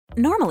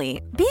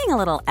Normally, being a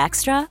little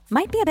extra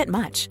might be a bit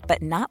much,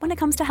 but not when it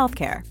comes to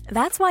healthcare.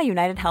 That's why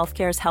United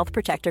Healthcare's Health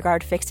Protector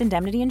Guard fixed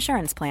indemnity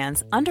insurance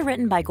plans,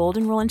 underwritten by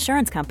Golden Rule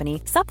Insurance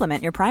Company,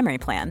 supplement your primary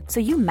plan so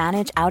you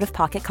manage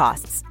out-of-pocket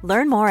costs.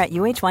 Learn more at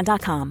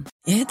uh1.com.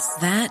 It's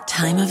that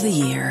time of the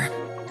year.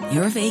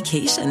 Your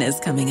vacation is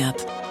coming up.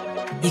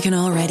 You can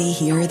already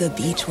hear the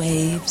beach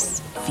waves,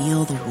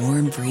 feel the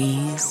warm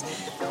breeze,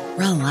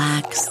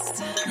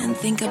 relax, and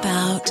think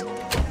about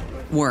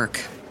work.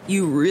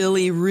 You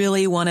really,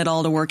 really want it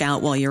all to work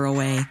out while you're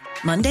away.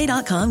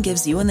 Monday.com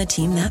gives you and the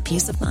team that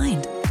peace of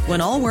mind. When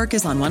all work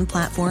is on one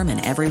platform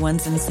and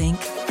everyone's in sync,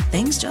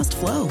 things just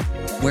flow.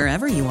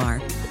 Wherever you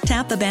are,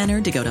 tap the banner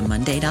to go to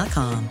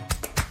Monday.com.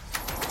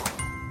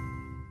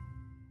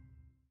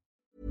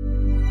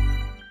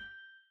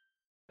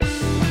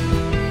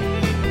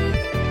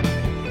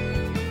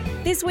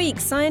 This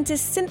week,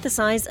 scientists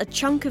synthesized a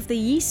chunk of the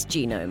yeast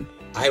genome.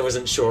 I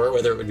wasn't sure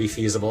whether it would be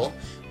feasible,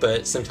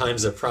 but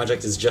sometimes a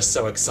project is just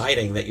so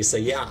exciting that you say,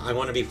 yeah, I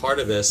want to be part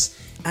of this.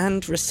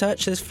 And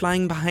researchers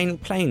flying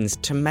behind planes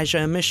to measure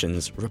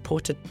emissions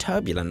report a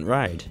turbulent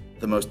ride.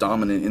 The most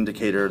dominant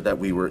indicator that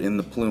we were in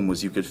the plume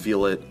was you could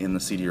feel it in the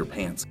seat of your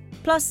pants.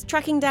 Plus,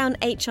 tracking down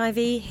HIV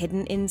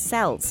hidden in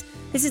cells.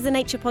 This is the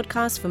Nature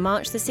Podcast for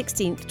March the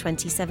 16th,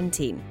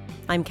 2017.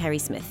 I'm Kerry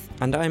Smith.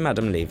 And I'm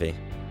Adam Levy.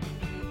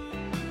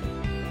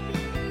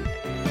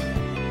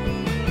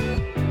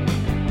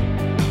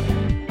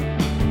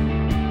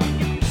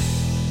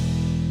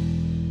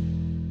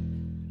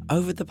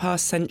 Over the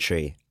past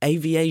century,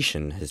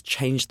 aviation has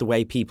changed the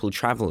way people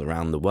travel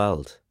around the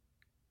world.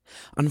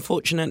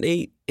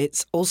 Unfortunately,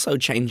 it's also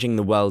changing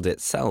the world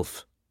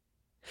itself.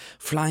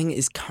 Flying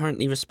is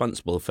currently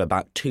responsible for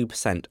about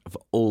 2% of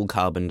all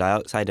carbon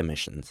dioxide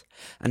emissions,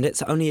 and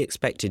it's only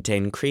expected to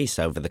increase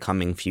over the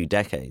coming few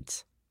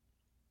decades.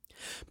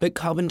 But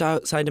carbon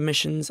dioxide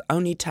emissions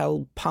only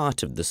tell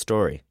part of the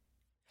story.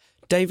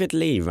 David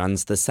Lee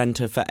runs the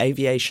Centre for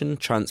Aviation,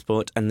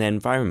 Transport and the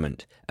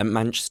Environment at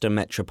Manchester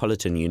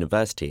Metropolitan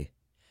University.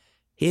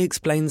 He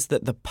explains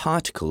that the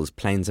particles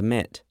planes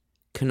emit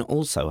can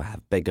also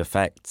have big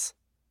effects.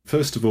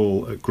 First of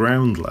all, at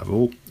ground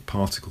level,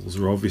 particles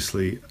are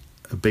obviously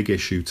a big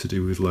issue to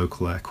do with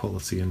local air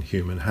quality and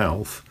human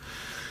health.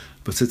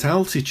 But at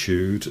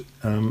altitude,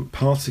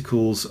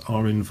 particles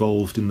are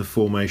involved in the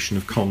formation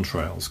of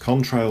contrails.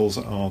 Contrails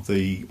are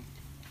the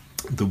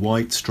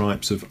white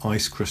stripes of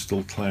ice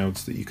crystal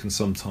clouds that you can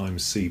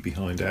sometimes see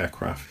behind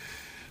aircraft.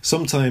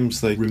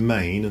 Sometimes they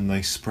remain and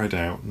they spread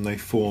out and they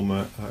form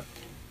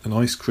an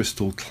ice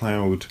crystal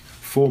cloud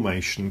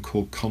formation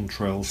called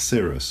contrail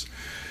cirrus.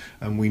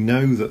 And we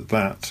know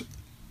that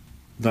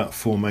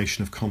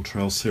formation of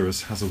contrail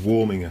cirrus has a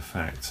warming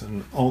effect.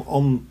 And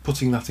on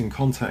putting that in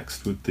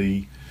context with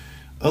the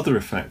other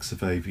effects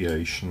of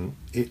aviation,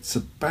 it's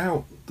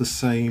about the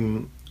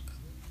same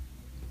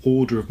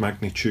order of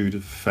magnitude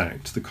of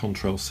effect, the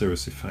contrail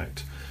cirrus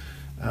effect,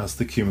 as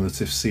the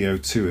cumulative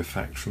CO2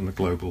 effect from the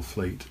global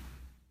fleet.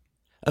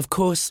 Of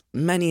course,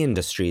 many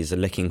industries are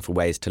looking for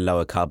ways to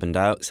lower carbon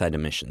dioxide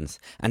emissions,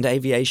 and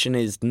aviation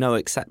is no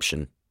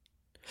exception.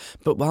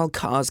 But while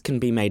cars can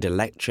be made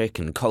electric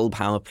and coal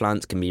power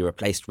plants can be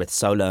replaced with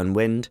solar and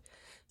wind,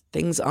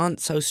 things aren't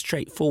so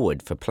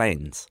straightforward for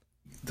planes.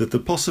 The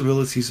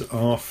possibilities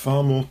are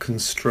far more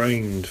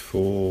constrained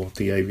for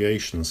the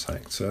aviation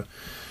sector.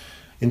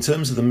 In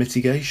terms of the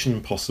mitigation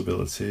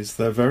possibilities,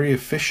 they're very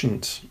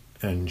efficient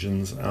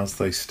engines as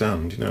they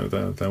stand. You know,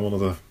 they're one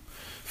of the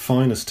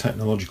finest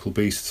technological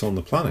beasts on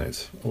the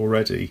planet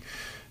already.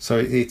 So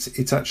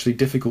it's actually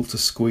difficult to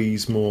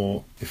squeeze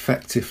more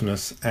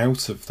effectiveness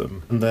out of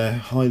them. And they're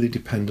highly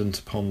dependent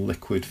upon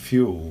liquid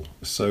fuel.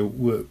 So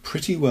we're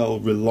pretty well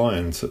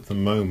reliant at the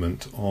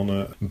moment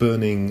on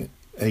burning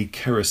a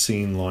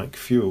kerosene-like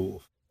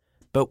fuel.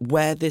 But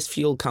where this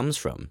fuel comes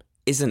from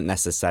isn't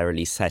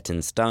necessarily set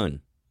in stone.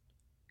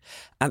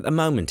 At the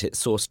moment,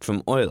 it's sourced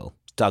from oil,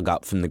 dug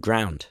up from the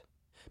ground.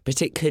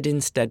 But it could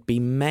instead be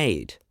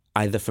made,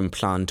 either from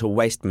plant or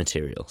waste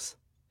materials.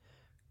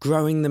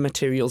 Growing the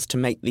materials to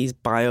make these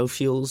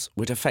biofuels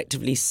would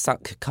effectively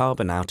suck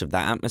carbon out of the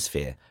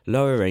atmosphere,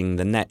 lowering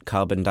the net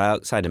carbon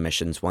dioxide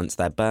emissions once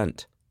they're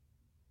burnt.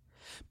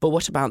 But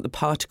what about the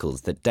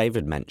particles that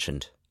David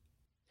mentioned?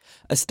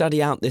 A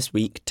study out this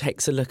week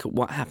takes a look at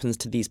what happens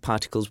to these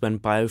particles when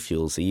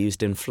biofuels are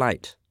used in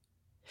flight.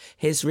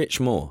 Here's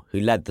Rich Moore, who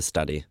led the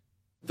study.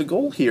 The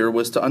goal here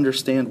was to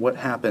understand what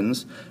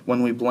happens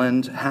when we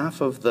blend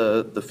half of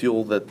the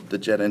fuel that the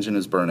jet engine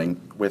is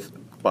burning with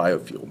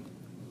biofuel.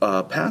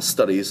 Past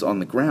studies on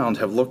the ground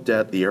have looked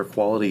at the air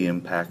quality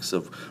impacts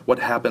of what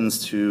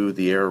happens to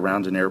the air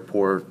around an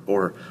airport,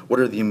 or what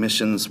are the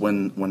emissions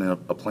when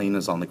a plane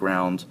is on the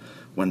ground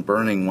when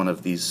burning one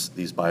of these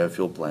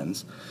biofuel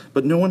blends.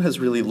 But no one has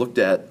really looked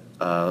at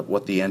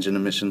what the engine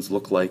emissions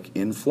look like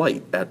in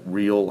flight at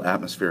real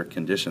atmospheric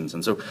conditions.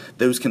 And so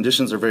those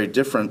conditions are very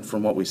different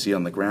from what we see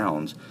on the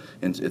ground.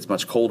 And it's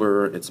much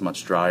colder, it's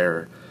much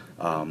drier,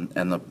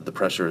 and the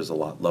pressure is a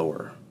lot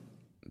lower.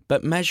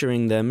 But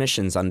measuring the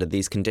emissions under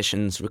these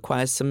conditions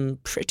requires some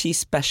pretty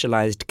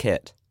specialised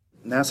kit.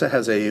 NASA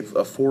has a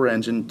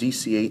 4-engine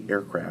DC-8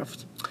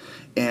 aircraft.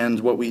 And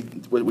what we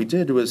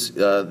did was,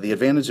 the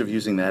advantage of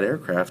using that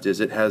aircraft is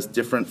it has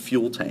different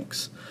fuel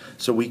tanks.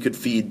 So we could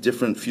feed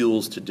different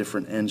fuels to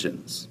different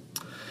engines.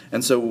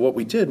 And so what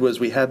we did was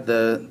we had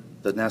the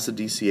NASA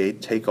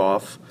DC-8 take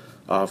off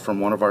from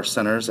one of our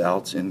centers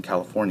out in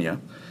California,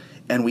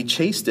 and we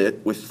chased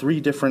it with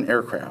 3 different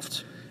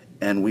aircraft.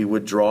 And we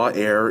would draw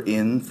air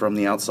in from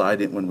the outside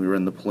when we were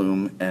in the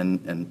plume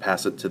and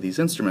pass it to these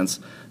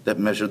instruments that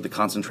measured the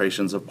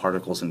concentrations of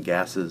particles and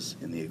gases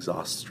in the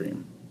exhaust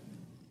stream.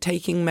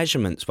 Taking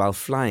measurements while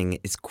flying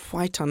is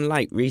quite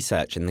unlike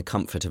research in the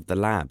comfort of the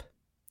lab.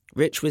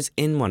 Rich was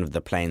in one of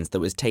the planes that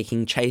was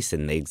taking chase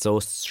in the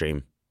exhaust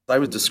stream. I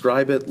would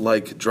describe it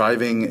like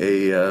driving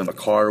a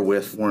car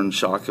with worn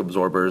shock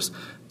absorbers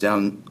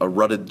down a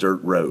rutted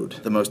dirt road.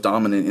 The most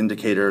dominant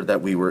indicator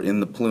that we were in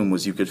the plume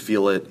was you could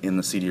feel it in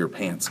the seat of your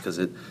pants because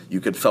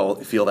you could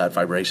feel that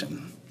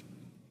vibration.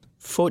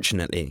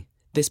 Fortunately,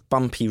 this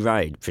bumpy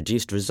ride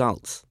produced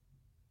results.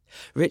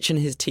 Rich and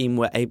his team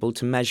were able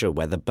to measure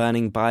whether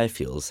burning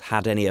biofuels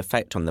had any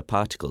effect on the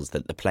particles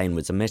that the plane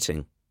was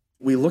emitting.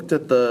 We looked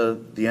at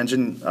the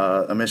engine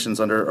emissions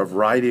under a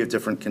variety of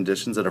different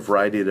conditions at a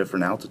variety of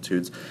different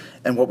altitudes,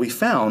 and what we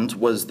found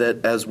was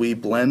that as we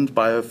blend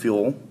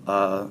biofuel,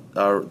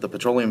 the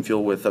petroleum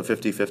fuel with a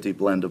 50-50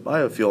 blend of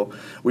biofuel,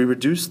 we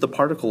reduced the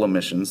particle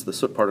emissions, the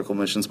soot particle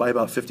emissions, by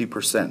about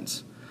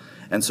 50%.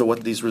 And so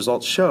what these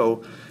results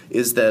show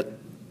is that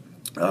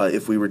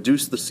if we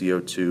reduce the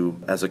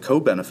CO2 as a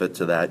co-benefit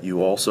to that,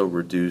 you also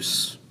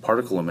reduce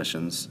particle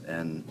emissions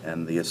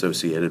and the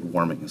associated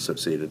warming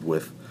associated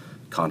with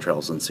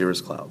contrails and cirrus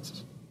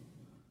clouds.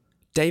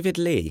 David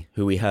Lee,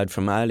 who we heard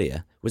from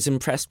earlier, was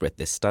impressed with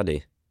this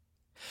study.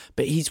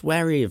 But he's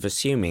wary of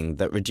assuming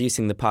that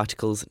reducing the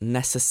particles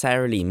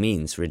necessarily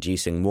means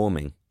reducing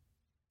warming.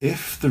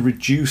 If the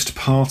reduced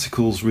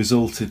particles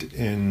resulted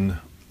in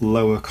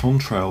lower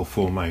contrail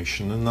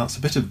formation, and that's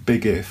a bit of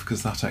big if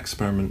because that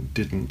experiment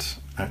didn't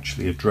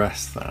actually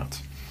address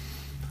that,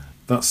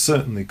 that's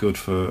certainly good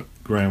for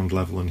ground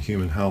level and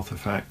human health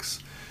effects,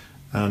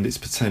 and it's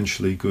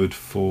potentially good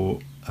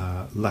for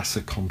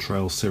lesser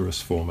contrail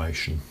cirrus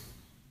formation.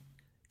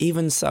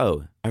 Even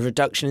so, a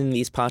reduction in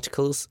these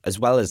particles, as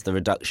well as the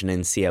reduction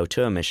in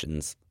CO2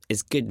 emissions,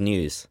 is good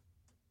news.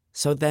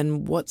 So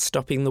then what's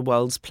stopping the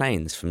world's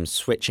planes from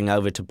switching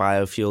over to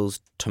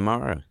biofuels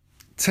tomorrow?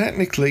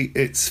 Technically,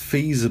 it's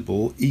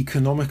feasible.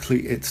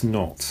 Economically, it's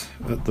not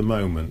at the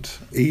moment.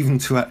 Even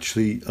to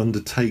actually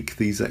undertake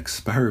these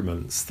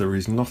experiments, there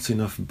is not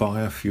enough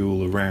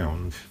biofuel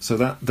around. So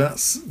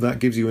that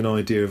gives you an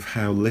idea of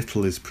how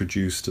little is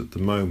produced at the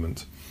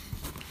moment.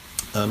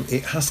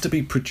 It has to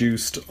be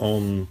produced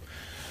on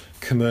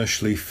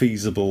commercially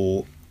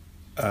feasible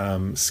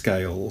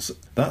scales.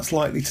 That's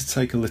likely to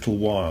take a little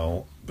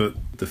while, but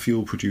the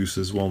fuel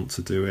producers want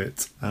to do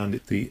it, and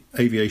the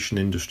aviation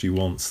industry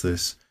wants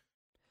this.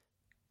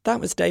 That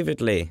was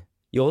David Lee.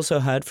 You also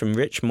heard from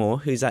Rich Moore,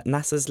 who's at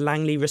NASA's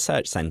Langley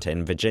Research Center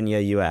in Virginia,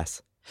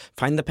 US.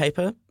 Find the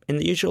paper in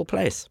the usual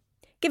place.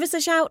 Give us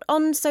a shout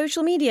on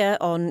social media,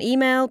 on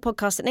email,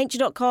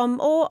 podcast@nature.com,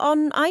 or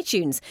on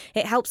iTunes.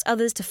 It helps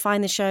others to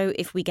find the show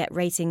if we get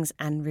ratings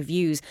and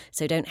reviews,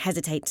 so don't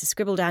hesitate to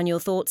scribble down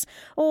your thoughts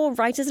or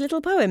write us a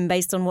little poem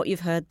based on what you've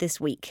heard this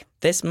week.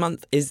 This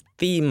month is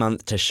the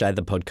month to share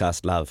the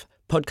podcast love.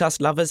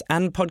 Podcast lovers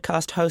and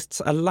podcast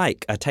hosts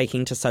alike are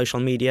taking to social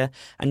media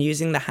and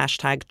using the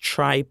hashtag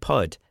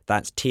TryPod,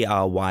 that's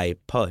TRY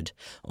pod,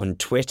 on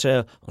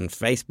Twitter, on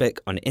Facebook,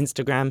 on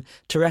Instagram,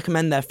 to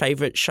recommend their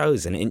favourite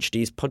shows and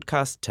introduce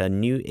podcasts to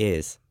new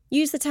ears.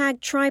 Use the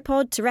tag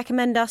TryPod to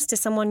recommend us to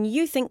someone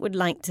you think would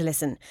like to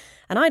listen.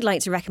 And I'd like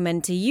to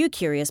recommend to you,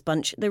 Curious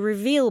Bunch, the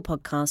Reveal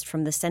podcast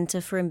from the Centre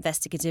for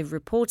Investigative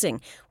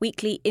Reporting,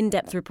 weekly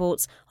in-depth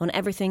reports on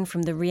everything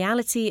from the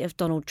reality of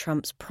Donald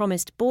Trump's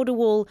promised border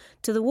wall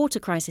to the water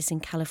crisis in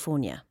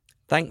California.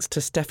 Thanks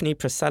to Stephanie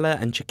Priscilla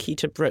and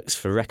Chiquita Brooks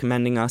for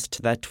recommending us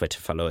to their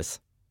Twitter followers.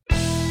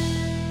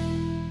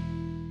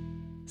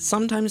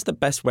 Sometimes the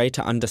best way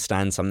to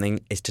understand something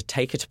is to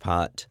take it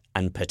apart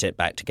and put it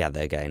back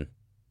together again.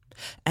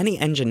 Any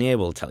engineer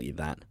will tell you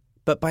that,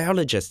 but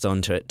biologists are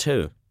onto it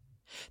too.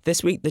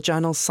 This week, the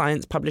journal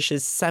Science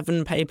publishes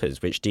 7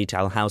 papers which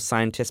detail how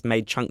scientists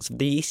made chunks of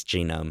the yeast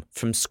genome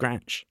from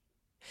scratch.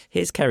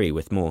 Here's Kerry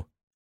with more.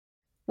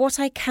 What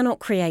I cannot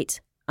create,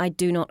 I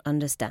do not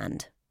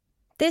understand.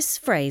 This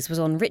phrase was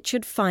on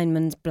Richard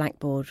Feynman's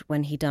blackboard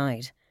when he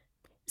died.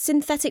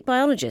 Synthetic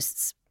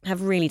biologists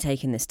have really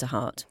taken this to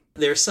heart.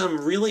 There's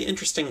some really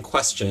interesting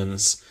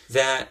questions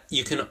that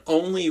you can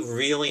only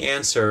really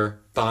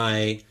answer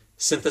by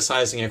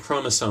synthesizing a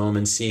chromosome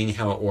and seeing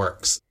how it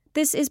works.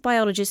 This is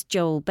biologist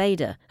Joel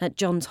Bader at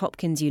Johns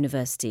Hopkins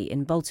University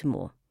in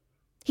Baltimore.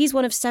 He's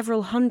one of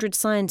several hundred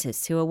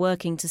scientists who are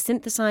working to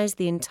synthesize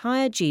the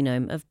entire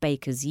genome of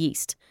Baker's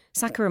yeast,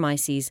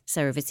 Saccharomyces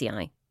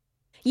cerevisiae.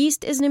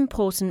 Yeast is an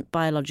important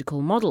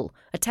biological model,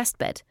 a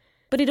testbed,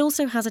 but it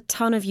also has a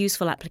ton of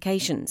useful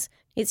applications.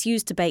 It's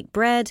used to bake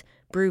bread,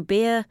 brew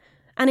beer,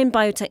 and in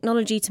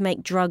biotechnology to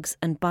make drugs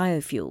and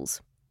biofuels.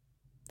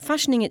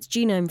 Fashioning its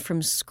genome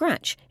from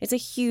scratch is a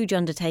huge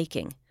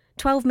undertaking.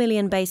 12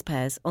 million base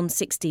pairs on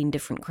 16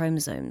 different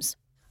chromosomes.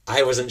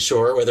 I wasn't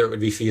sure whether it would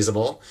be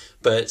feasible,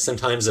 but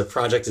sometimes a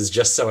project is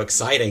just so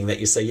exciting that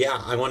you say, yeah,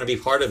 I want to be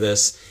part of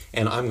this,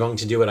 and I'm going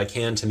to do what I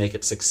can to make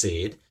it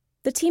succeed.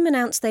 The team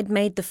announced they'd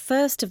made the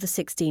first of the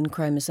 16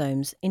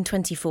 chromosomes in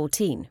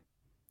 2014.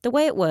 The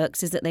way it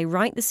works is that they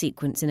write the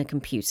sequence in a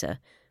computer,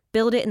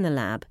 build it in the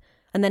lab,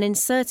 and then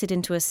insert it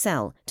into a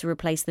cell to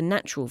replace the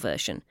natural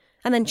version,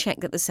 and then check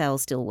that the cell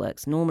still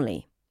works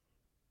normally.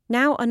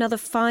 Now another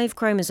 5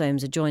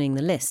 chromosomes are joining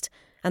the list,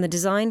 and the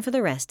design for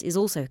the rest is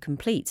also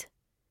complete.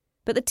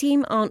 But the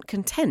team aren't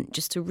content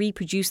just to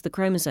reproduce the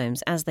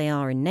chromosomes as they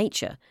are in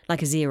nature,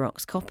 like a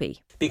Xerox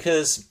copy.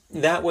 Because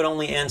that would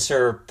only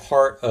answer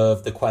part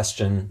of the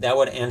question. That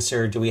would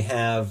answer, do we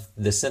have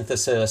the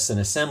synthesis and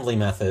assembly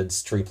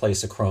methods to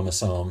replace a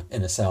chromosome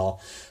in a cell?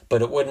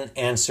 But it wouldn't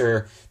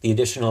answer the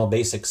additional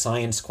basic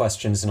science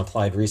questions and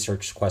applied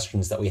research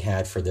questions that we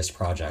had for this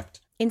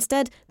project.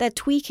 Instead, they're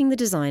tweaking the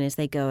design as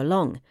they go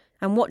along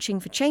and watching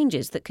for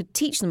changes that could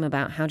teach them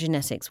about how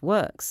genetics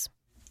works.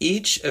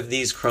 Each of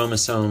these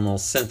chromosomal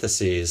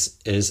syntheses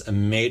is a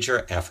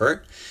major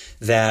effort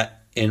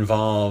that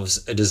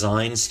involves a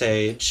design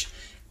stage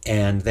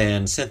and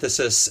then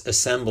synthesis,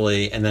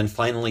 assembly, and then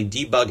finally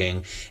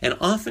debugging. And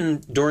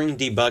often during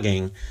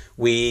debugging,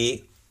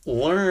 we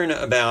learn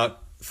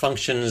about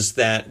functions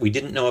that we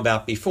didn't know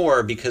about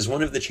before because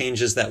one of the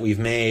changes that we've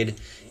made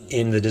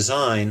in the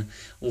design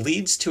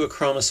leads to a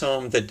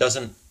chromosome that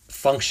doesn't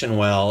function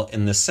well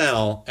in the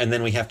cell, and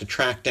then we have to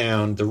track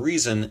down the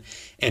reason,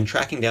 and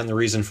tracking down the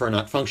reason for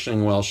not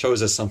functioning well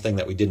shows us something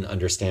that we didn't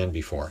understand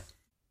before.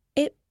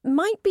 It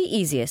might be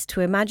easiest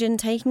to imagine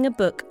taking a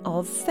book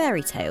of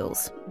fairy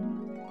tales.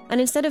 And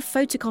instead of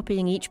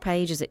photocopying each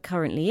page as it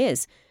currently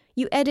is,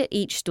 you edit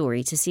each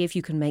story to see if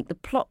you can make the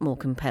plot more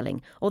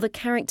compelling, or the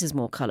characters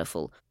more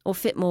colourful, or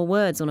fit more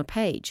words on a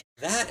page.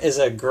 That is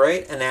a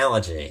great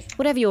analogy.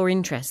 Whatever your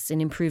interests in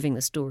improving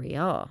the story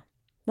are.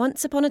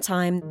 Once upon a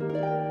time,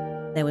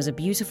 there was a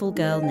beautiful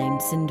girl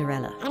named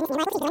Cinderella.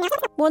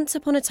 Once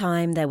upon a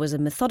time, there was a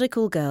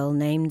methodical girl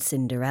named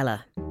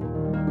Cinderella.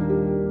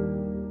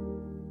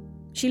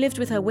 She lived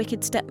with her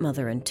wicked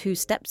stepmother and 2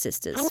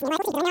 stepsisters,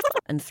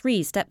 and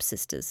 3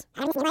 stepsisters,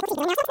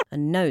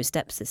 and no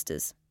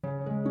stepsisters.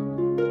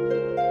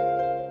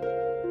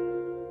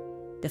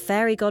 The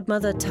fairy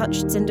godmother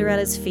touched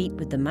Cinderella's feet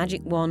with the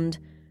magic wand,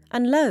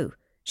 and lo,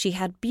 she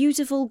had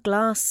beautiful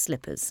glass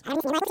slippers.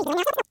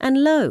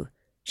 And lo,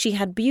 she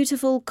had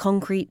beautiful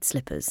concrete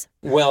slippers.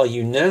 Well,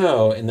 you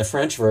know, in the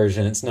French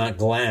version, it's not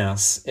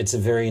glass. It's a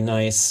very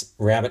nice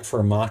rabbit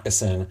fur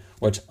moccasin,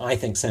 which I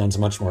think sounds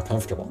much more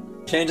comfortable.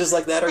 Changes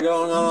like that are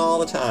going on all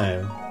the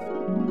time.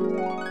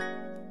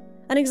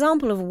 An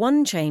example of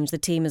one change the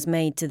team has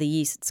made to the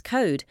yeast's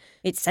code,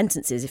 its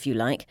sentences if you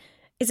like,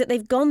 is that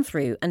they've gone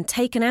through and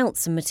taken out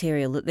some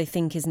material that they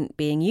think isn't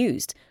being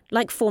used,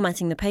 like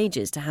formatting the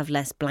pages to have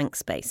less blank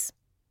space.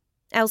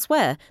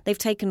 Elsewhere, they've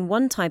taken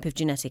one type of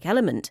genetic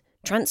element,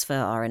 transfer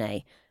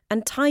RNA,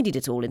 and tidied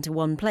it all into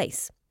one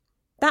place.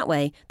 That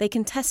way, they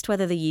can test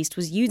whether the yeast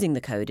was using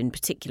the code in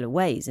particular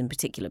ways in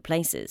particular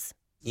places.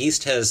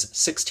 Yeast has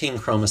 16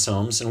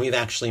 chromosomes, and we've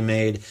actually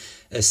made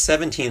a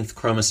 17th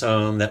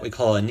chromosome that we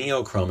call a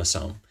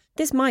neochromosome.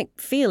 This might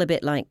feel a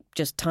bit like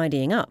just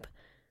tidying up,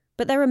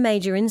 but there are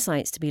major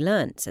insights to be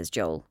learnt, says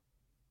Joel.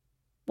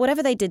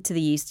 Whatever they did to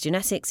the yeast's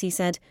genetics, he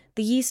said,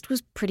 the yeast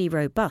was pretty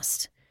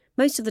robust.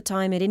 Most of the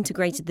time it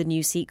integrated the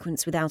new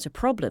sequence without a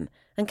problem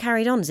and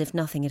carried on as if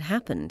nothing had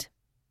happened.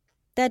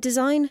 Their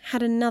design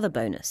had another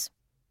bonus.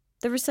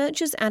 The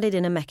researchers added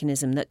in a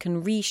mechanism that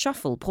can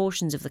reshuffle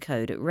portions of the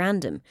code at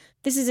random.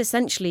 This is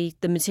essentially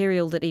the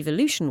material that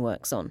evolution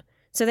works on,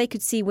 so they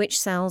could see which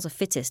cells are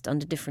fittest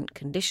under different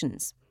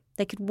conditions.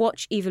 They could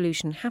watch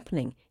evolution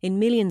happening in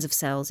millions of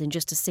cells in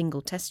just a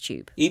single test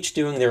tube. Each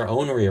doing their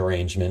own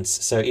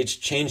rearrangements, so each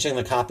changing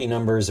the copy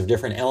numbers of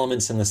different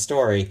elements in the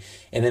story,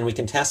 and then we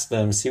can test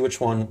them, see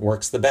which one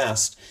works the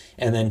best,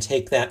 and then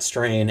take that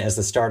strain as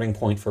the starting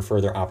point for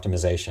further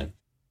optimization.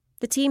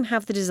 The team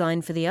have the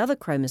design for the other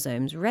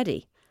chromosomes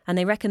ready, and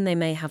they reckon they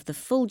may have the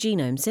full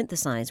genome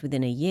synthesized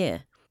within a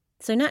year.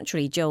 So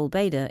naturally, Joel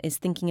Bader is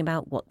thinking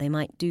about what they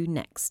might do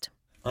next.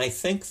 I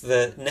think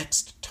the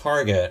next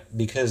target,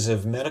 because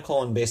of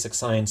medical and basic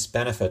science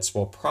benefits,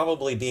 will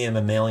probably be a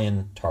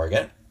mammalian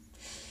target.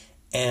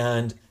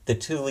 And the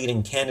 2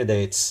 leading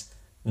candidates,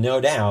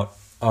 no doubt,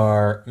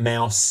 are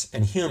mouse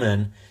and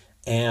human.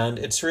 And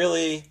it's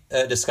really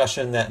a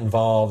discussion that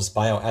involves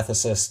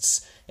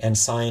bioethicists and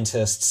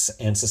scientists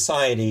and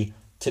society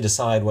to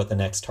decide what the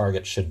next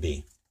target should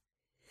be.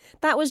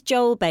 That was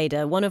Joel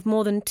Bader, one of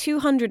more than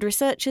 200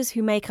 researchers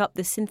who make up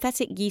the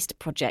Synthetic Yeast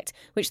Project,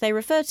 which they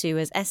refer to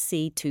as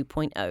SC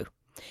 2.0.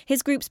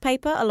 His group's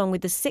paper, along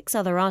with the 6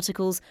 other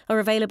articles, are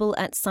available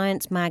at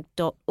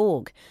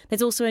sciencemag.org.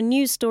 There's also a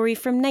news story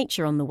from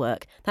Nature on the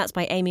work. That's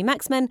by Amy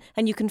Maxman,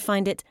 and you can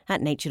find it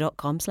at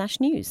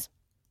nature.com/news.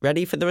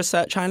 Ready for the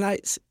research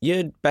highlights?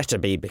 You'd better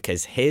be,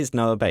 because here's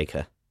Noah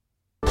Baker.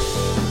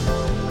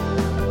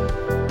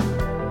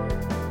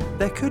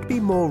 there could be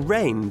more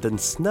rain than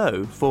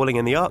snow falling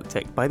in the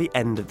Arctic by the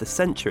end of the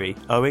century,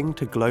 owing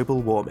to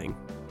global warming.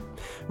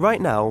 Right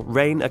now,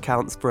 rain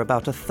accounts for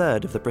about a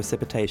third of the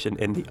precipitation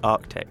in the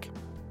Arctic.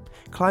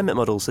 Climate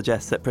models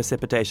suggest that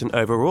precipitation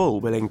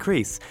overall will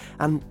increase,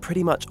 and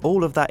pretty much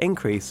all of that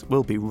increase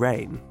will be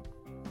rain.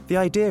 The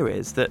idea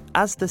is that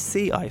as the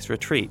sea ice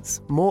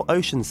retreats, more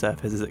ocean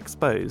surface is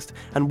exposed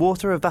and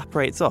water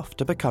evaporates off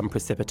to become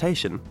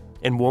precipitation.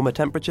 In warmer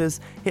temperatures,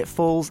 it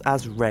falls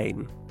as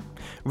rain.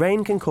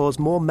 Rain can cause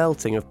more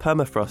melting of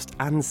permafrost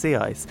and sea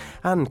ice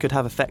and could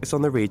have effects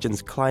on the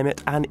region's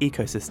climate and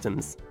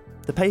ecosystems.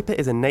 The paper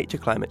is in Nature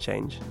Climate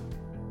Change.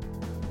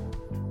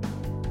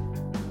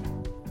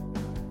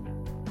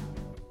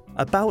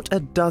 About a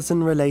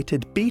dozen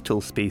related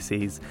beetle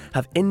species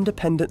have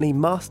independently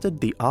mastered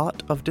the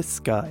art of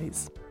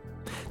disguise.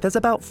 There's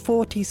about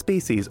 40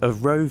 species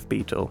of rove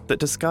beetle that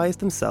disguise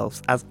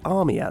themselves as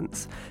army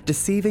ants,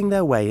 deceiving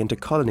their way into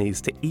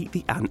colonies to eat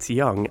the ants'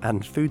 young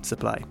and food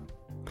supply.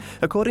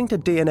 According to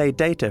DNA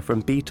data from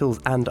beetles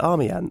and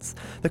army ants,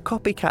 the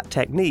copycat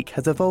technique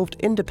has evolved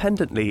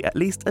independently at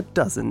least a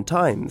dozen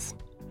times.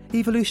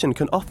 Evolution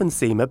can often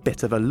seem a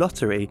bit of a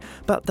lottery,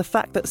 but the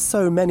fact that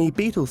so many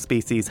beetle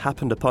species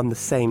happened upon the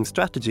same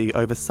strategy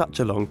over such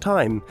a long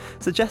time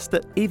suggests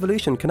that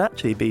evolution can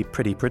actually be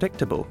pretty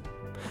predictable.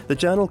 The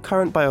journal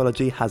Current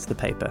Biology has the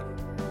paper.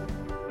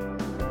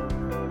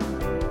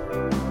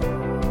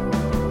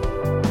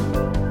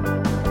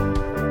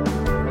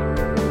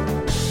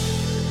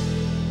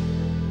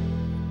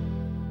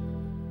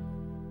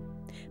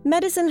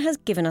 Medicine has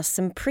given us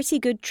some pretty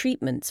good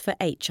treatments for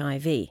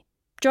HIV.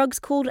 Drugs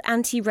called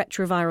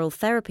antiretroviral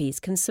therapies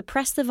can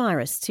suppress the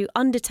virus to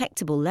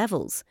undetectable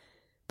levels.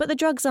 But the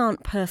drugs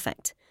aren't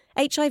perfect.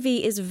 HIV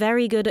is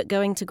very good at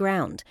going to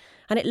ground,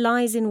 and it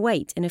lies in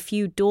wait in a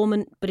few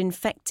dormant but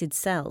infected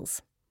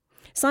cells.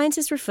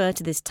 Scientists refer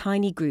to this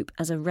tiny group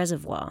as a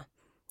reservoir.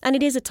 And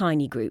it is a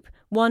tiny group,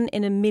 1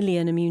 in a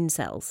million immune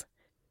cells.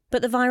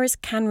 But the virus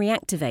can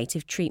reactivate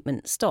if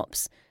treatment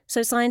stops,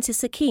 so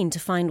scientists are keen to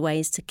find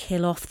ways to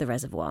kill off the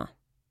reservoir.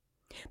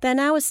 They're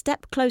now a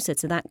step closer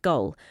to that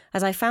goal,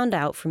 as I found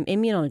out from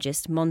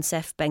immunologist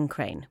Moncef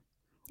Bencrane.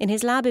 In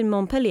his lab in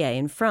Montpellier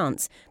in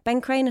France,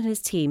 Bencrane and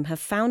his team have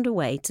found a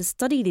way to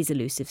study these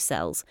elusive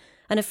cells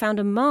and have found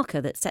a marker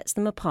that sets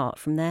them apart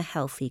from their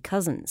healthy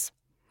cousins.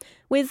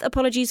 With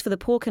apologies for the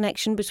poor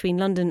connection between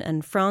London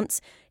and France,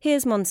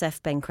 here's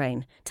Moncef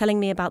Bencrane telling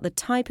me about the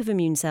type of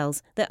immune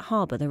cells that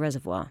harbour the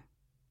reservoir.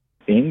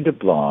 In the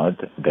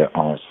blood, there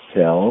are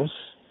cells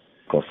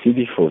called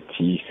CD4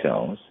 T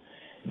cells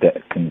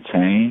that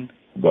contain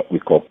what we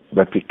call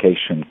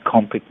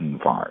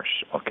replication-competent virus,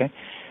 okay?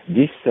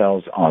 These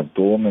cells are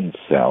dormant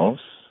cells,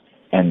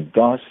 and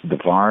thus the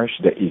virus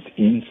that is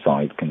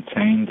inside,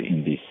 contained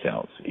in these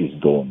cells, is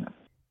dormant.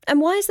 And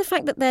why is the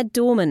fact that they're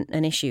dormant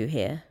an issue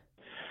here?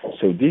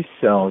 So these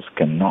cells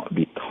cannot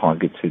be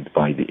targeted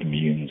by the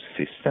immune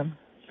system,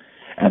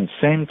 and at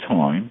the same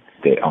time,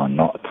 they are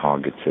not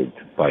targeted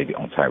by the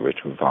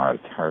antiretroviral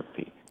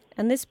therapy.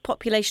 And this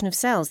population of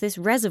cells, this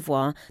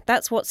reservoir,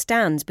 that's what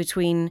stands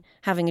between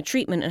having a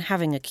treatment and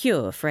having a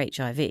cure for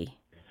HIV.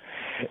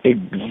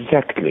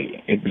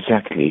 Exactly.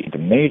 The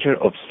major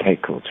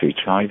obstacle to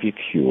HIV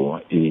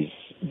cure is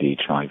the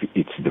HIV,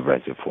 it's the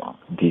reservoir,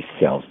 these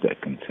cells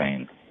that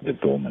contain the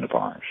dormant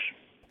virus.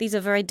 These are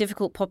a very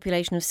difficult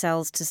population of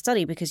cells to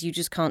study because you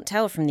just can't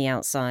tell from the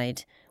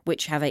outside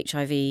which have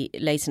HIV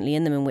latently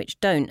in them and which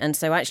don't. And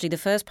so actually the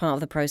first part of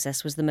the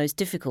process was the most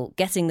difficult,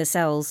 getting the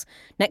cells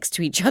next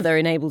to each other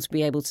and able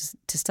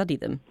to study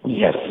them.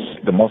 Yes,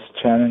 the most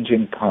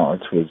challenging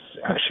part was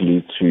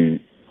actually to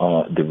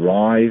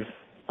derive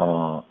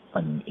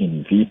an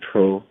in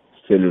vitro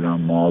cellular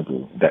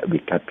model that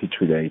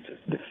recapitulates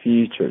the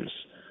features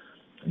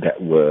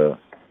that were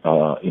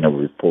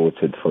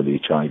reported for the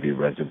HIV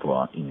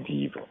reservoir in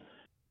vivo.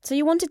 So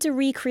you wanted to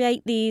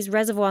recreate these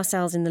reservoir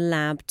cells in the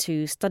lab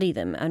to study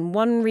them, and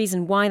one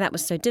reason why that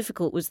was so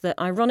difficult was that,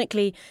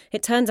 ironically,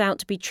 it turns out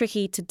to be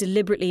tricky to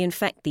deliberately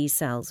infect these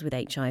cells with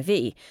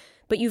HIV.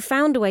 But you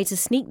found a way to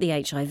sneak the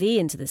HIV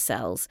into the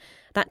cells.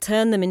 That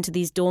turned them into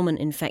these dormant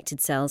infected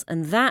cells,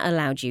 and that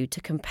allowed you to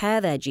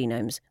compare their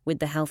genomes with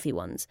the healthy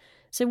ones.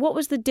 So what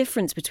was the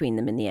difference between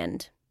them in the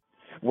end?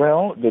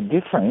 Well, the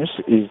difference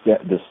is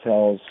that the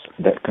cells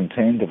that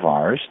contain the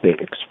virus, they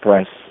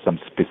express some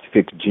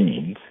specific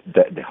genes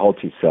that the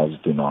healthy cells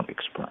do not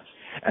express.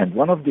 And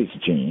one of these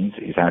genes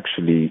is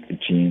actually a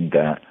gene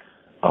that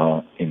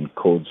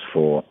encodes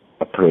for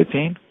a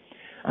protein,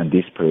 and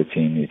this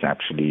protein is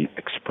actually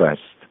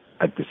expressed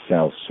at the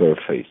cell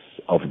surface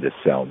of the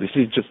cell. This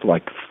is just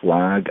like a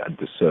flag at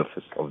the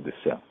surface of the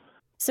cell.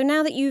 So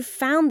now that you've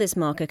found this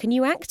marker, can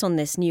you act on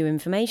this new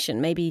information?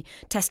 Maybe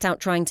test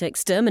out trying to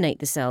exterminate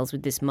the cells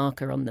with this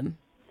marker on them?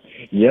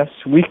 Yes,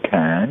 we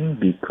can,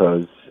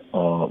 because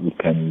we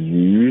can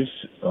use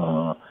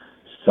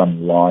some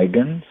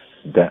ligands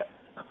that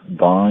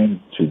bind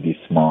to this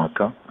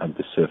marker at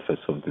the surface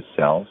of the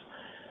cells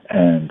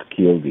and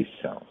kill these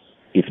cells.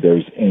 If there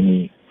is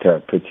any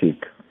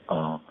therapeutic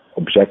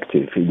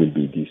objective, it will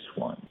be this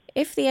one.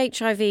 If the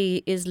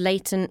HIV is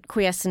latent,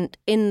 quiescent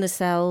in the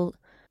cell,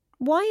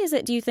 why is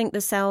it, do you think,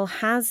 the cell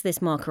has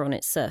this marker on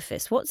its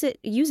surface? What's it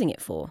using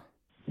it for?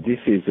 This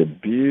is a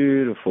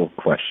beautiful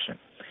question.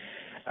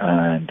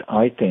 And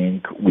I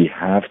think we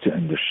have to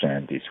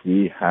understand this.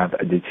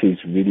 This is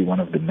really one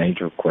of the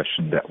major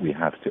questions that we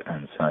have to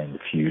answer in the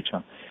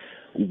future.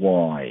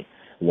 Why?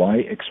 Why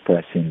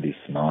expressing this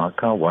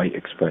marker? Why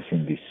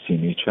expressing this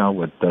signature?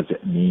 What does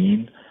it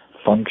mean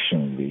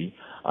functionally?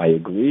 I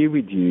agree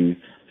with you.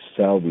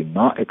 Cell will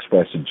not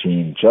express a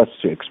gene just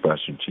to express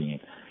a gene.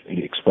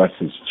 It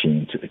expresses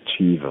gene to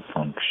achieve a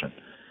function.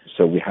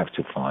 So we have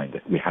to find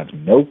it. We have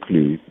no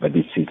clue, but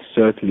this is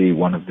certainly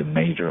one of the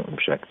major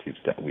objectives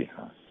that we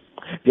have.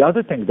 The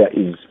other thing that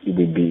it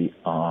will be,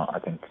 I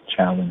think,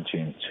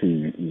 challenging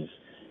too, is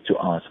to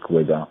ask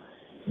whether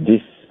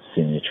this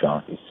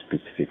signature is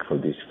specific for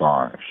this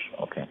virus.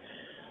 Okay,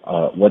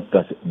 what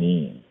does it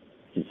mean?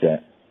 Is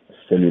that a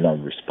cellular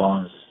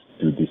response?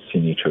 Do this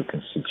signature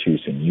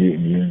constitute a new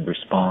immune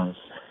response?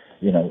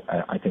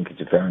 I think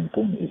it's very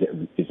important.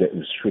 Is it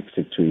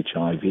restricted to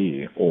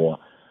HIV, or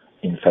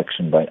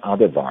infection by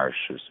other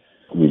viruses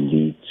will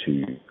lead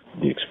to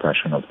the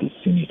expression of this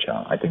signature?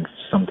 I think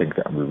it's something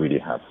that we really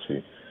have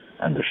to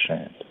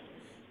understand.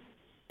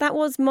 That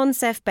was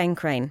Moncef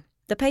Bencrane.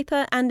 The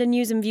paper and a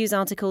News and Views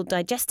article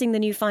digesting the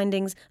new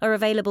findings are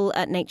available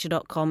at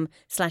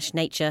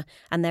nature.com/nature,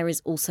 and there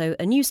is also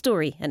a new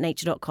story at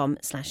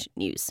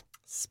nature.com/news.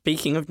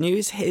 Speaking of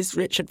news, here's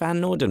Richard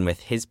Van Noorden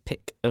with his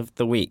pick of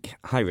the week.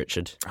 Hi,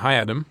 Richard. Hi,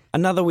 Adam.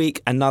 Another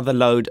week, another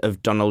load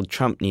of Donald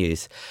Trump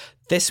news.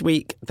 This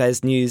week,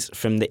 there's news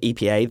from the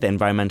EPA, the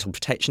Environmental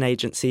Protection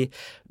Agency.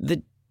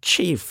 The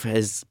chief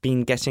has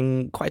been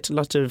getting quite a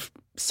lot of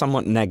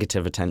somewhat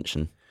negative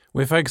attention.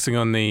 We're focusing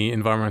on the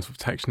Environmental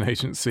Protection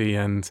Agency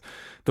and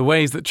the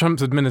ways that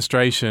Trump's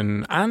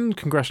administration and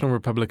congressional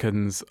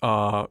Republicans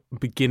are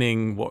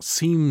beginning what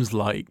seems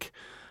like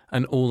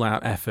an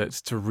all-out effort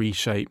to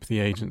reshape the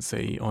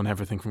agency on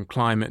everything from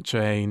climate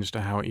change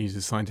to how it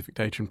uses scientific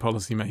data in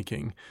policy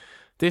making.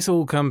 This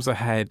all comes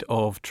ahead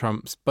of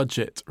Trump's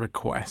budget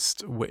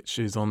request, which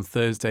is on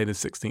Thursday, the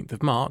 16th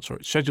of March, or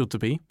it's scheduled to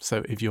be.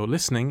 So if you're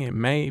listening, it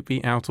may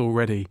be out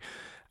already.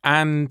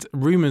 And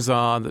rumours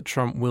are that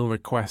Trump will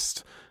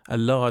request a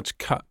large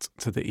cut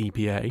to the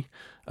EPA.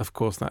 Of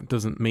course, that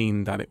doesn't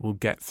mean that it will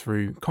get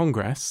through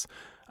Congress.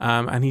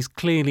 And he's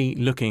clearly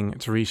looking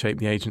to reshape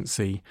the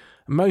agency.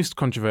 Most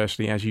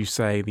controversially, as you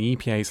say, the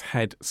EPA's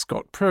head,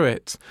 Scott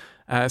Pruitt,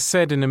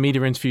 said in a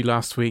media interview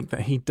last week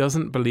that he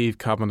doesn't believe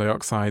carbon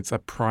dioxide's a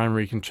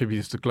primary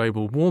contributor to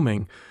global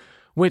warming,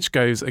 which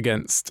goes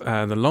against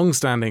the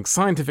long-standing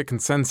scientific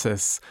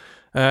consensus.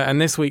 And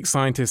this week,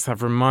 scientists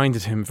have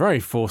reminded him very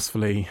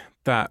forcefully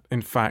that,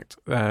 in fact,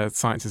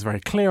 science is very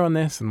clear on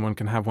this and one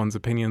can have one's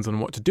opinions on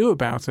what to do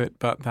about it,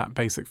 but that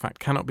basic fact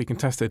cannot be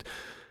contested.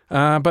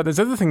 But there's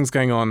other things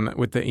going on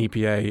with the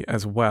EPA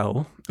as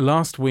well.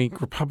 Last week,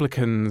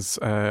 Republicans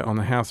on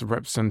the House of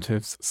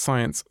Representatives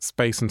Science,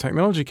 Space and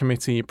Technology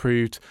Committee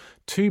approved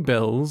two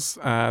bills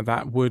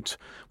that would,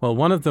 well,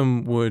 one of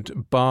them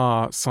would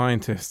bar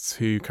scientists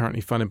who are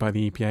currently funded by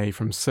the EPA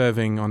from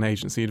serving on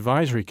agency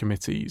advisory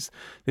committees.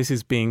 This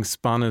is being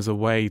spun as a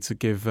way to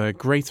give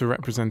greater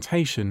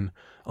representation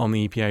on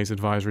the EPA's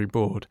advisory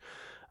board.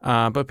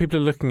 But people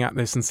are looking at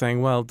this and saying,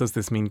 well, does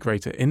this mean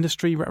greater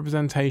industry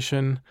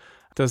representation?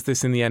 Does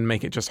this in the end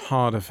make it just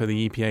harder for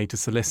the EPA to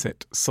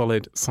solicit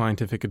solid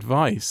scientific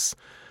advice?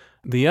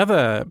 The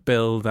other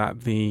bill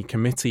that the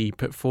committee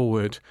put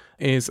forward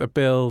is a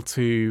bill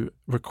to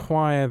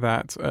require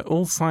that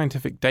all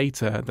scientific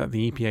data that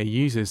the EPA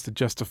uses to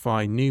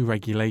justify new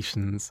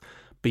regulations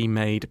be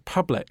made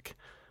public.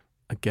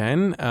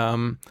 Again,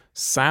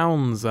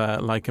 sounds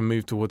like a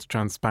move towards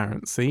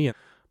transparency.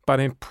 But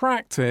in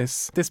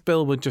practice, this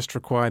bill would just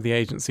require the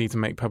agency to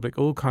make public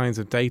all kinds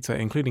of data,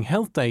 including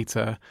health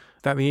data,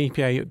 that the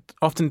EPA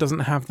often doesn't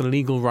have the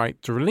legal right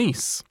to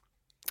release.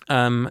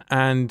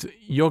 And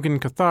Yogan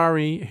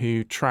Kothari,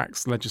 who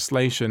tracks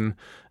legislation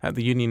at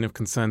the Union of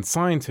Concerned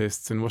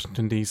Scientists in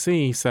Washington,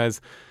 D.C., says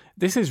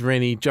this is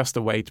really just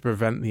a way to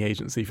prevent the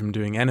agency from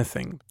doing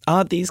anything.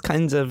 Are these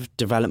kinds of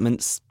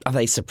developments, are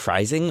they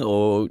surprising,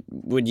 or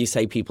would you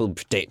say people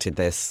predicted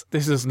this?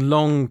 This has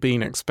long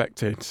been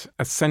expected.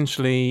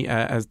 Essentially,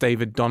 as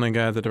David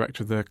Doniger, the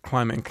director of the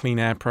Climate and Clean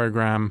Air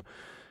Program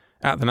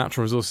at the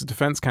Natural Resources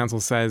Defense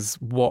Council, says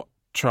what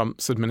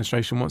Trump's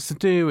administration wants to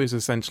do is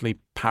essentially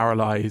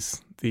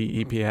paralyze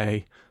the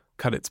EPA,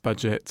 cut its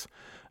budget,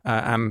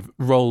 and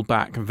roll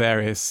back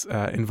various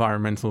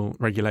environmental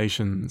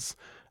regulations.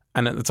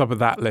 And at the top of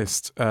that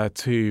list,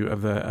 two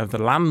of the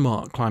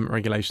landmark climate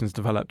regulations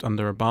developed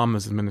under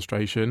Obama's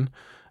administration.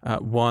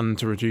 One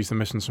to reduce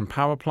emissions from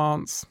power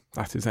plants.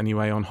 That is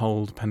anyway on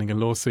hold pending a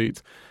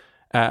lawsuit.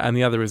 And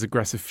the other is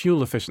aggressive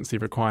fuel efficiency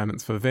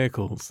requirements for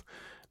vehicles.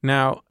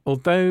 Now,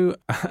 although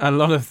a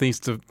lot of these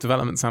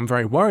developments sound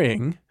very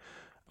worrying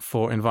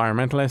for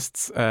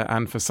environmentalists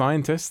and for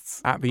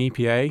scientists at the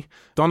EPA,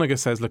 Doniger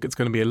says, look, it's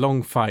going to be a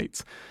long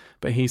fight.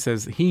 But he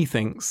says he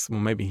thinks, well,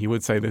 maybe he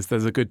would say this,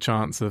 there's a good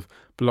chance of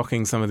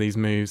blocking some of these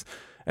moves.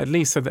 at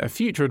least so that a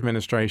future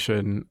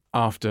administration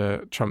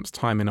after Trump's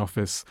time in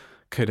office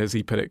could, as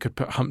he put it, could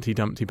put Humpty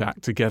Dumpty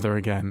back together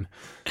again.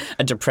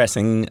 A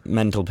depressing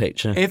mental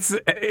picture. It's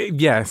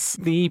yes,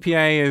 the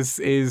EPA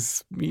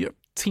is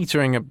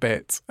teetering a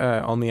bit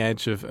on the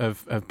edge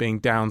of being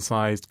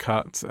downsized,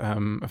 cut,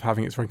 of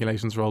having its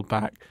regulations rolled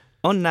back.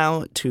 On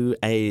now to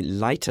a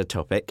lighter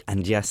topic,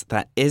 and yes,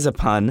 that is a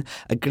pun.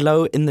 A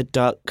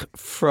glow-in-the-dark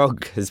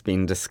frog has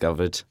been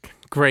discovered.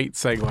 Great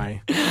segue.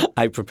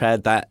 I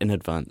prepared that in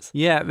advance.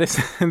 Yeah,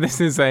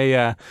 this is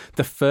the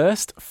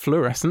first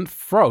fluorescent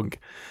frog.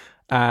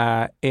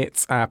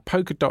 It's a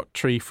polka dot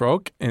tree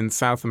frog in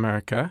South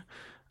America.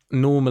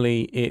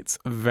 Normally, it's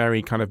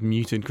very kind of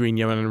muted green,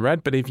 yellow, and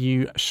red. But if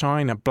you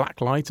shine a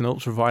black light, an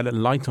ultraviolet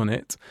light on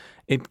it,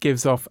 it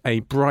gives off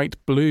a bright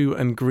blue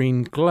and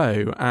green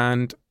glow.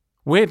 And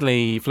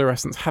weirdly,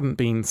 fluorescence hadn't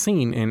been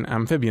seen in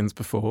amphibians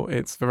before.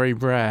 It's very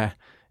rare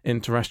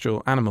in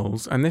terrestrial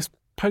animals. And this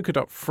polka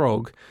dot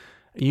frog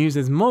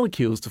uses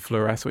molecules to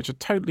fluoresce, which are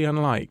totally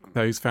unlike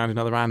those found in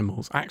other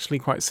animals, actually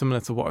quite similar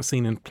to what are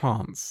seen in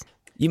plants.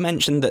 You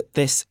mentioned that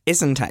this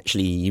isn't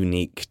actually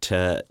unique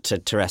to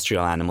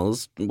terrestrial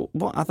animals.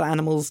 What other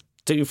animals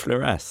do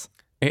fluoresce?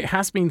 It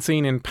has been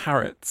seen in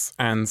parrots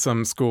and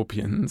some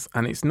scorpions,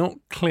 and it's not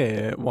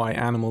clear why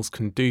animals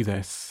can do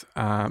this.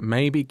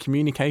 Maybe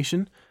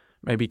communication,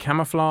 maybe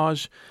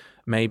camouflage,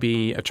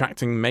 maybe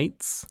attracting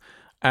mates.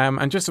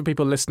 And just for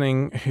people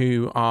listening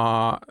who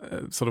are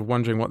sort of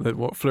wondering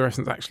what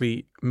fluorescence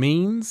actually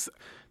means,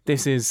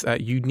 this is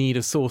you need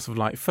a source of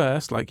light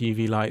first, like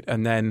UV light,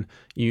 and then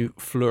you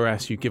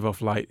fluoresce, you give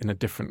off light in a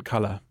different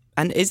colour.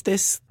 And is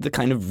this the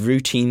kind of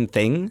routine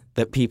thing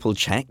that people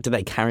check? Do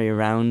they carry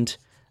around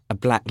a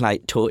black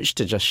light torch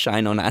to just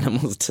shine on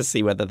animals to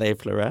see whether they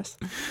fluoresce?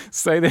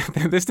 So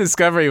this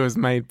discovery was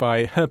made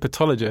by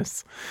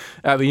herpetologists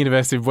at the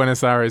University of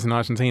Buenos Aires in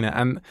Argentina,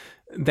 and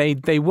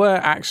they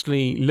were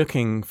actually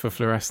looking for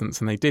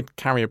fluorescence, and they did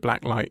carry a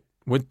black light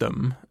with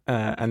them,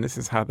 and this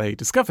is how they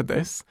discovered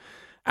this.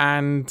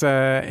 And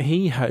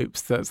he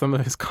hopes that some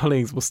of his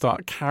colleagues will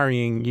start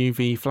carrying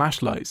UV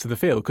flashlights to the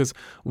field, because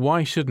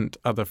why shouldn't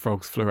other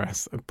frogs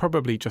fluoresce?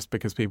 Probably just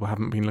because people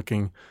haven't been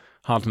looking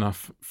hard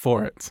enough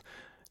for it.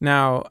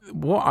 Now,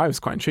 what I was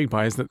quite intrigued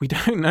by is that we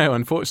don't know,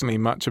 unfortunately,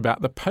 much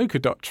about the polka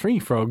dot tree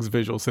frog's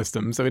visual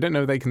system, so we don't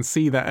know if they can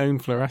see their own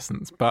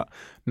fluorescence, but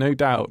no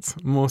doubt,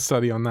 more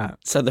study on that.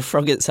 So the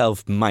frog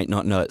itself might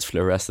not know it's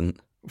fluorescent.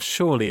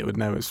 Surely it would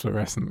know it's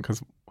fluorescent,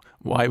 because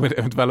why would it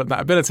have developed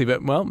that ability?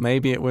 But, well,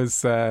 maybe it was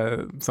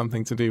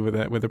something to do with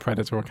a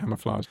predator or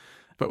camouflage.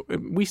 But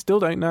we still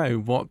don't know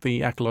what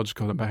the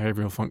ecological and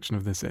behavioural function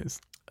of this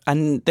is.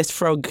 And this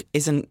frog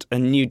isn't a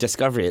new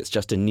discovery, it's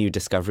just a new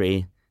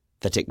discovery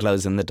that it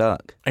glows in the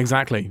dark.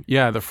 Exactly.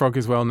 Yeah, the frog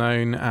is well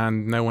known,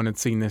 and no one had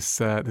seen this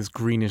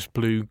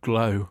greenish-blue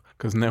glow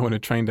because no one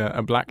had trained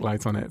a black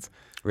light on it.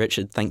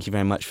 Richard, thank you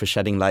very much for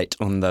shedding light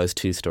on those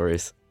two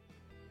stories.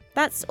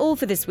 That's all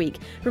for this week.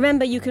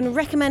 Remember, you can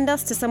recommend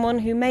us to someone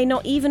who may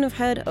not even have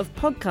heard of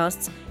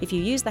podcasts if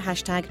you use the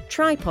hashtag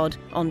Tripod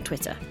on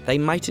Twitter. They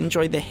might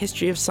enjoy the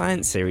History of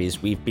Science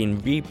series we've been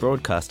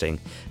rebroadcasting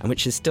and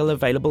which is still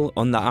available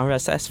on the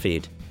RSS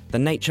feed. The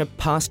Nature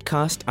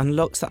Pastcast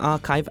unlocks the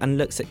archive and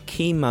looks at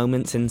key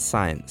moments in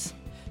science.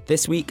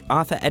 This week,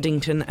 Arthur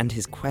Eddington and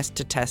his quest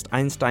to test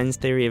Einstein's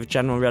theory of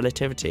general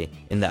relativity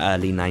in the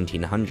early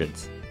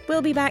 1900s.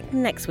 We'll be back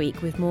next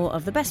week with more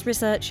of the best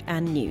research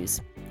and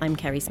news. I'm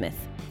Kerry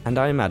Smith. And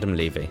I'm Adam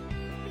Levy.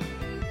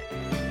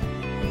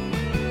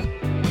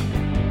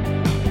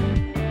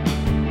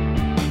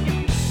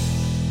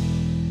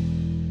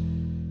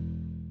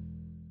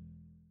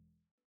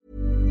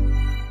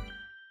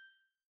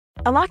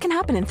 A lot can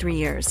happen in 3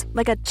 years,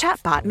 like a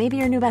chatbot may be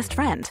your new best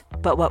friend.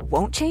 But what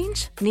won't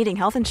change? Needing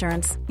health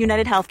insurance.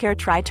 United Healthcare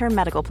Tri-Term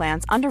Medical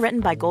Plans,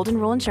 underwritten by Golden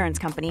Rule Insurance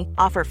Company,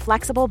 offer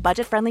flexible,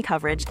 budget-friendly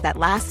coverage that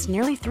lasts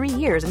nearly 3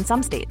 years in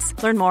some states.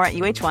 Learn more at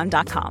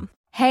uh1.com.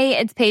 Hey,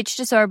 it's Paige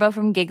DeSorbo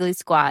from Giggly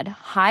Squad.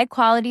 High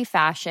quality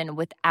fashion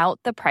without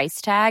the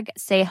price tag.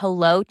 Say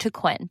hello to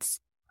Quince.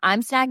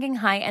 I'm snagging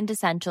high-end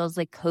essentials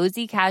like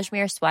cozy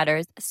cashmere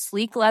sweaters,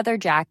 sleek leather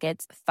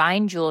jackets,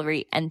 fine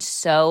jewelry, and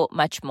so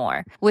much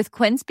more. With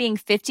Quince being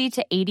 50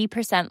 to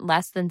 80%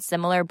 less than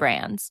similar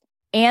brands.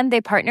 And they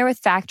partner with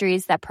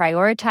factories that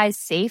prioritize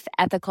safe,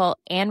 ethical,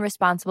 and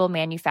responsible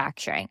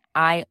manufacturing.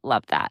 I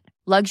love that.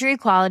 Luxury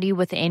quality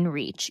within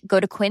reach. Go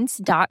to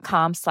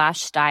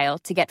quince.com/style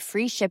to get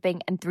free shipping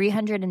and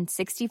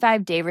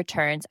 365-day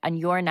returns on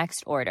your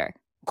next order.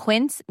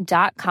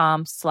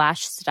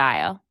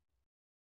 Quince.com/style.